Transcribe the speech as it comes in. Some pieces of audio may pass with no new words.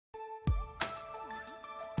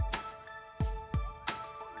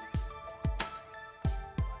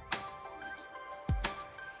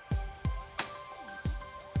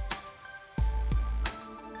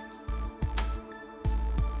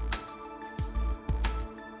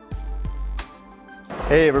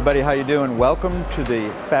Hey everybody, how you doing? Welcome to the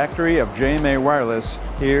factory of JMA Wireless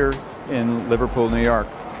here in Liverpool, New York.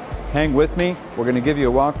 Hang with me. We're going to give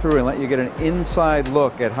you a walkthrough and let you get an inside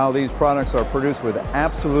look at how these products are produced with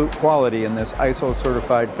absolute quality in this ISO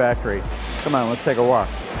certified factory. Come on, let's take a walk.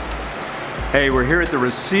 Hey, we're here at the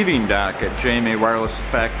receiving dock at JMA Wireless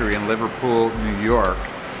factory in Liverpool, New York.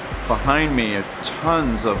 Behind me are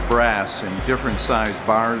tons of brass in different size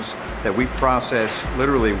bars that we process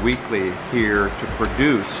literally weekly here to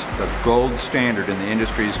produce the gold standard in the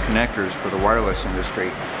industry's connectors for the wireless industry.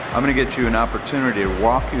 I'm going to get you an opportunity to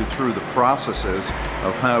walk you through the processes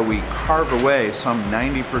of how we carve away some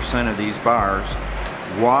 90% of these bars,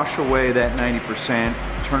 wash away that 90%,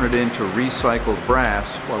 turn it into recycled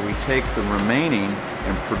brass while we take the remaining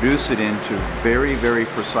and produce it into very, very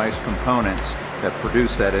precise components that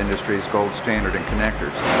produce that industry's gold standard in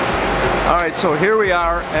connectors. All right, so here we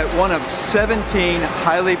are at one of 17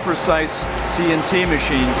 highly precise CNC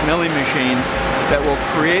machines, milling machines, that will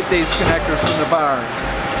create these connectors from the bar.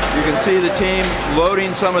 You can see the team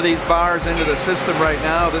loading some of these bars into the system right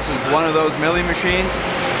now. This is one of those milling machines.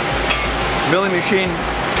 Milling machine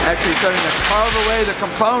actually starting to carve away the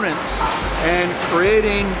components and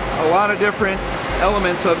creating a lot of different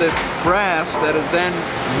elements of this brass that is then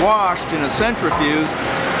washed in a centrifuge.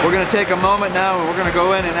 We're going to take a moment now and we're going to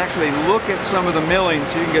go in and actually look at some of the milling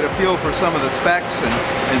so you can get a feel for some of the specs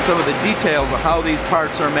and some of the details of how these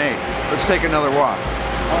parts are made. Let's take another walk.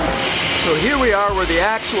 So here we are where the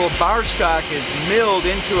actual bar stock is milled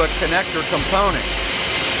into a connector component.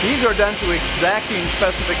 These are done to exacting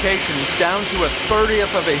specifications down to a 30th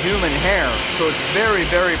of a human hair, so it's very,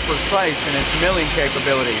 very precise in its milling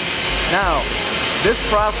capabilities. Now, this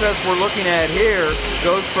process we're looking at here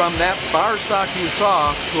goes from that bar stock you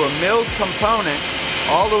saw to a milled component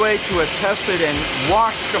all the way to a tested and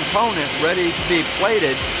washed component ready to be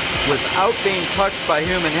plated without being touched by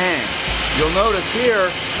human hands. You'll notice here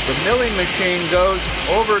the milling machine goes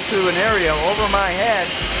over to an area over my head.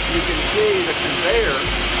 You can see the conveyor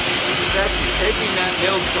is actually taking that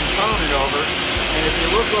milled component over, and if you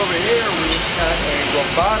look over here, we've got a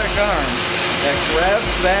robotic arm that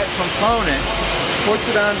grabs that component, puts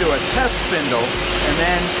it onto a test spindle, and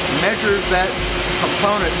then measures that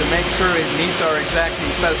component to make sure it meets our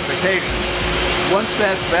exacting specifications. Once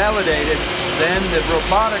that's validated, then the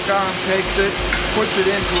robotic arm takes it, puts it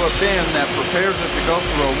into a bin that prepares it to go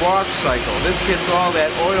through a wash cycle. This gets all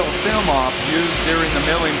that oil film off used during the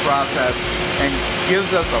milling process and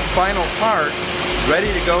gives us a final part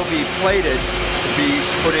ready to go be plated to be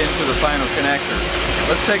put into the final connector.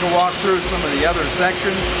 Let's take a walk through some of the other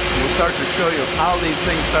sections and we'll start to show you how these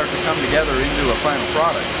things start to come together into a final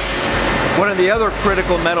product. One of the other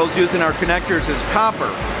critical metals used in our connectors is copper,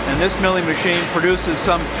 and this milling machine produces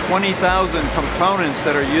some 20,000 components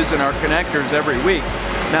that are used in our connectors every week.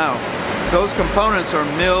 Now, those components are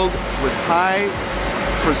milled with high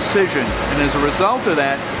precision, and as a result of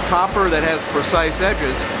that, copper that has precise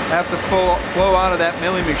edges have to flow out of that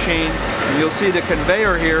milling machine, and you'll see the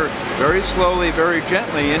conveyor here very slowly, very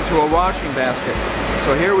gently into a washing basket.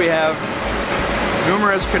 So here we have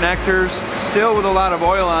numerous connectors, still with a lot of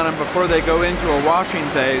oil on them before they go into a washing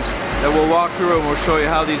phase that we'll walk through and we'll show you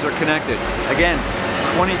how these are connected. Again,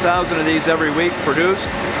 20,000 of these every week produced,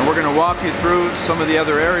 and we're going to walk you through some of the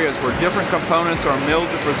other areas where different components are milled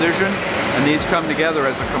to precision and these come together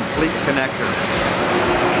as a complete connector.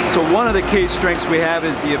 So one of the key strengths we have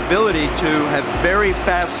is the ability to have very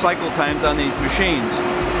fast cycle times on these machines.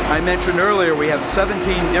 I mentioned earlier we have 17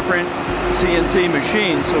 different CNC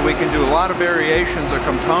machines, so we can do a lot of variations of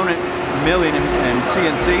component milling and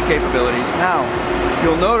CNC capabilities. Now,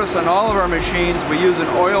 you'll notice on all of our machines we use an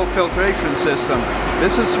oil filtration system.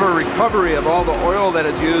 This is for recovery of all the oil that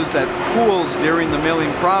is used that cools during the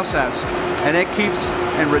milling process, and it keeps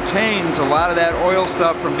and retains a lot of that oil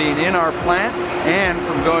stuff from being in our plant and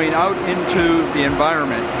from going out into the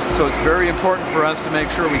environment. So it's very important for us to make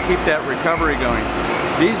sure we keep that recovery going.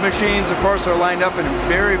 These machines, of course, are lined up and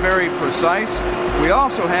very, very precise. We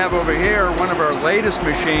also have over here one of our latest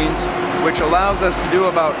machines, which allows us to do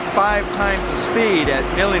about 5 times the speed at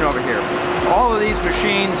milling over here. All of these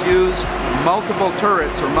machines use multiple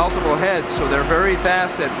turrets or multiple heads, so they're very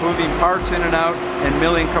fast at moving parts in and out and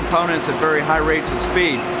milling components at very high rates of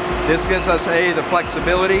speed. This gives us A, the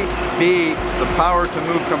flexibility, B, the power to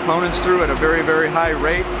move components through at a very, very high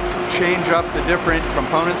rate, change up the different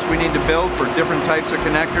components we need to build for different types of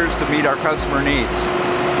connectors to meet our customer needs.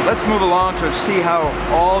 Let's move along to see how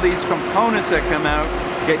all these components that come out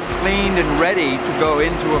get cleaned and ready to go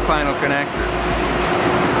into a final connector.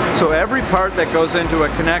 So every part that goes into a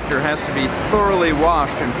connector has to be thoroughly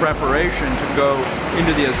washed in preparation to go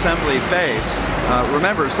into the assembly phase.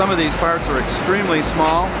 Remember, some of these parts are extremely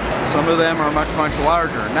small, some of them are much, much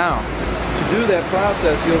larger. Now, to do that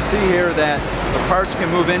process, you'll see here that the parts can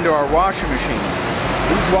move into our washing machine.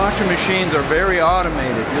 These washing machines are very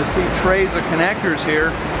automated. You'll see trays of connectors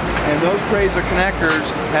here, and those trays of connectors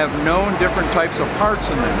have known different types of parts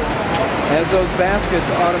in them. As those baskets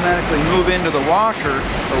automatically move into the washer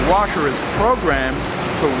is programmed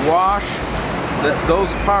to wash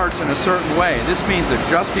those parts in a certain way. This means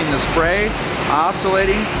adjusting the spray,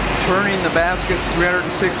 oscillating, turning the baskets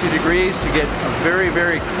 360 degrees to get a very,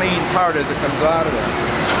 very clean part as it comes out of there.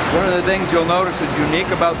 One of the things you'll notice is unique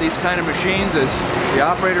about these kind of machines is the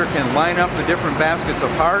operator can line up the different baskets of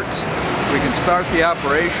parts. We can start the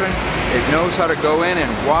operation. It knows how to go in and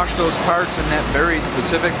wash those parts in that very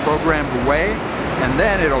specific programmed way. And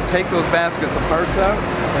then it'll take those baskets of parts out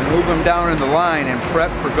and move them down in the line and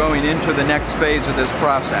prep for going into the next phase of this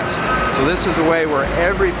process. So this is a way where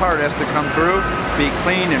every part has to come through, be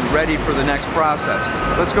clean and ready for the next process.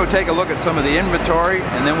 Let's go take a look at some of the inventory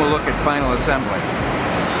and then we'll look at final assembly.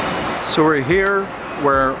 So we're here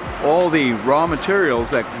where all the raw materials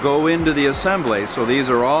that go into the assembly, so these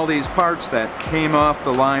are all these parts that came off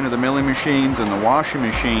the line of the milling machines and the washing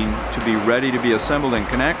machine to be ready to be assembled in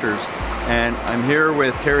connectors. And I'm here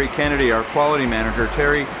with Terry Kennedy, our quality manager.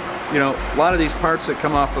 Terry, you know, a lot of these parts that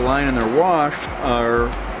come off the line and they're washed are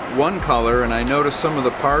one color, and I noticed some of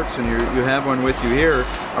the parts, and you have one with you here,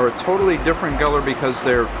 are a totally different color because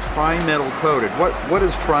they're tri-metal coated. What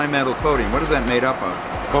is tri-metal coating? What is that made up of?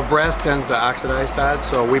 Well, brass tends to oxidize, Todd,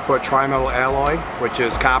 so we put tri-metal alloy, which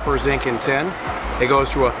is copper, zinc, and tin. It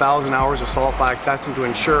goes through 1,000 hours of salt flag testing to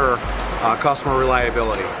ensure customer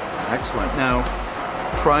reliability. Excellent. Now,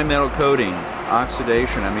 tri-metal coating,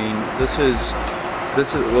 oxidation, I mean,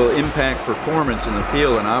 this will impact performance in the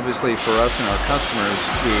field, and obviously for us and our customers,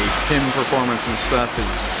 the PIM performance and stuff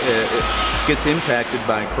it gets impacted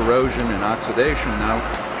by corrosion and oxidation. Now,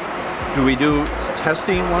 do we do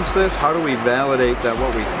testing once this? How do we validate that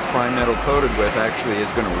what we tri-metal coated with actually is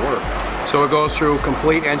going to work? So it goes through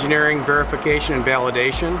complete engineering, verification, and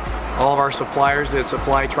validation. All of our suppliers that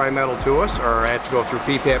supply tri-metal to us have to go through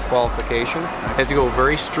PPAP qualification. They have to go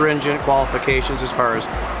very stringent qualifications as far as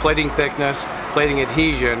plating thickness, plating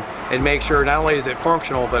adhesion, and make sure not only is it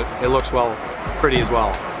functional, but it looks pretty as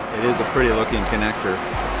well. It is a pretty looking connector.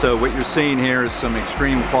 So what you're seeing here is some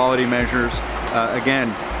extreme quality measures.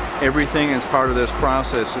 Again, everything as part of this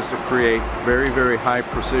process is to create very, very high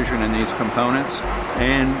precision in these components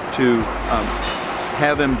and to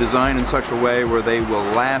have them designed in such a way where they will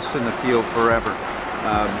last in the field forever.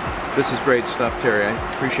 This is great stuff, Terry.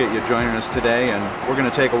 I appreciate you joining us today, and we're going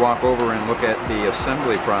to take a walk over and look at the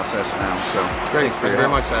assembly process now. So great. Thank you very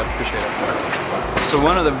much, Dad. Appreciate it. So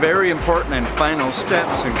one of the very important and final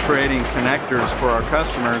steps in creating connectors for our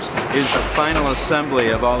customers is the final assembly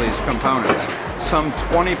of all these components. Some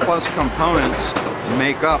 20 plus components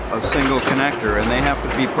make up a single connector, and they have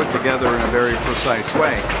to be put together in a very precise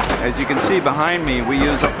way. As you can see behind me, we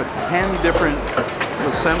use up to 10 different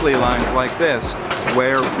assembly lines like this,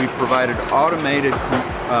 where we've provided automated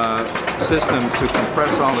systems to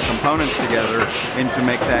compress all the components together and to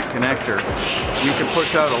make that connector. We can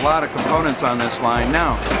push out a lot of components on this line.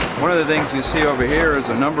 Now, one of the things you see over here is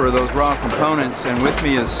a number of those raw components, and with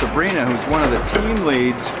me is Sabrina, who's one of the team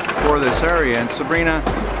leads for this area. And Sabrina,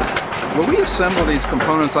 when we assemble these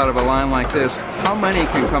components out of a line like this, how many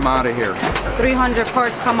can come out of here? 300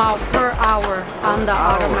 parts come out per hour on the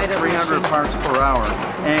automated 300 machine. parts per hour.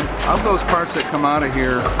 And of those parts that come out of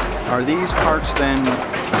here, are these parts then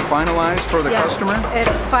finalized for the customer? It's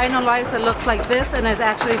finalized, it looks like this, and it's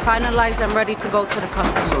actually finalized and ready to go to the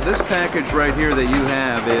customer. So this package right here that you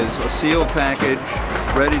have is a sealed package,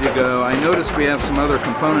 ready to go. I noticed we have some other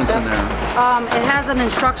components in there. It has an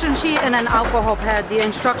instruction sheet and an alcohol pad. The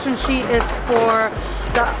instruction sheet is for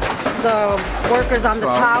the workers on the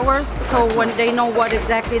towers, so when they know what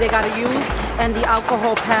exactly they got to use, and the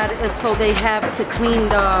alcohol pad is so they have to clean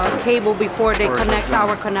the cable before they connect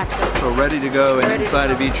our connector. So ready to go inside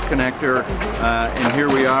of each connector, and here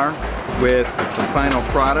we are with the final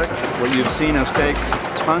product. What you've seen us take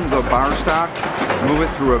tons of bar stock, move it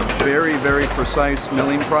through a very, very precise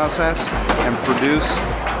milling process, and produce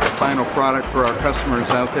the final product for our customers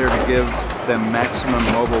out there to give them maximum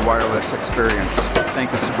mobile wireless experience.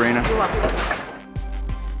 Thank you, Sabrina. You're welcome.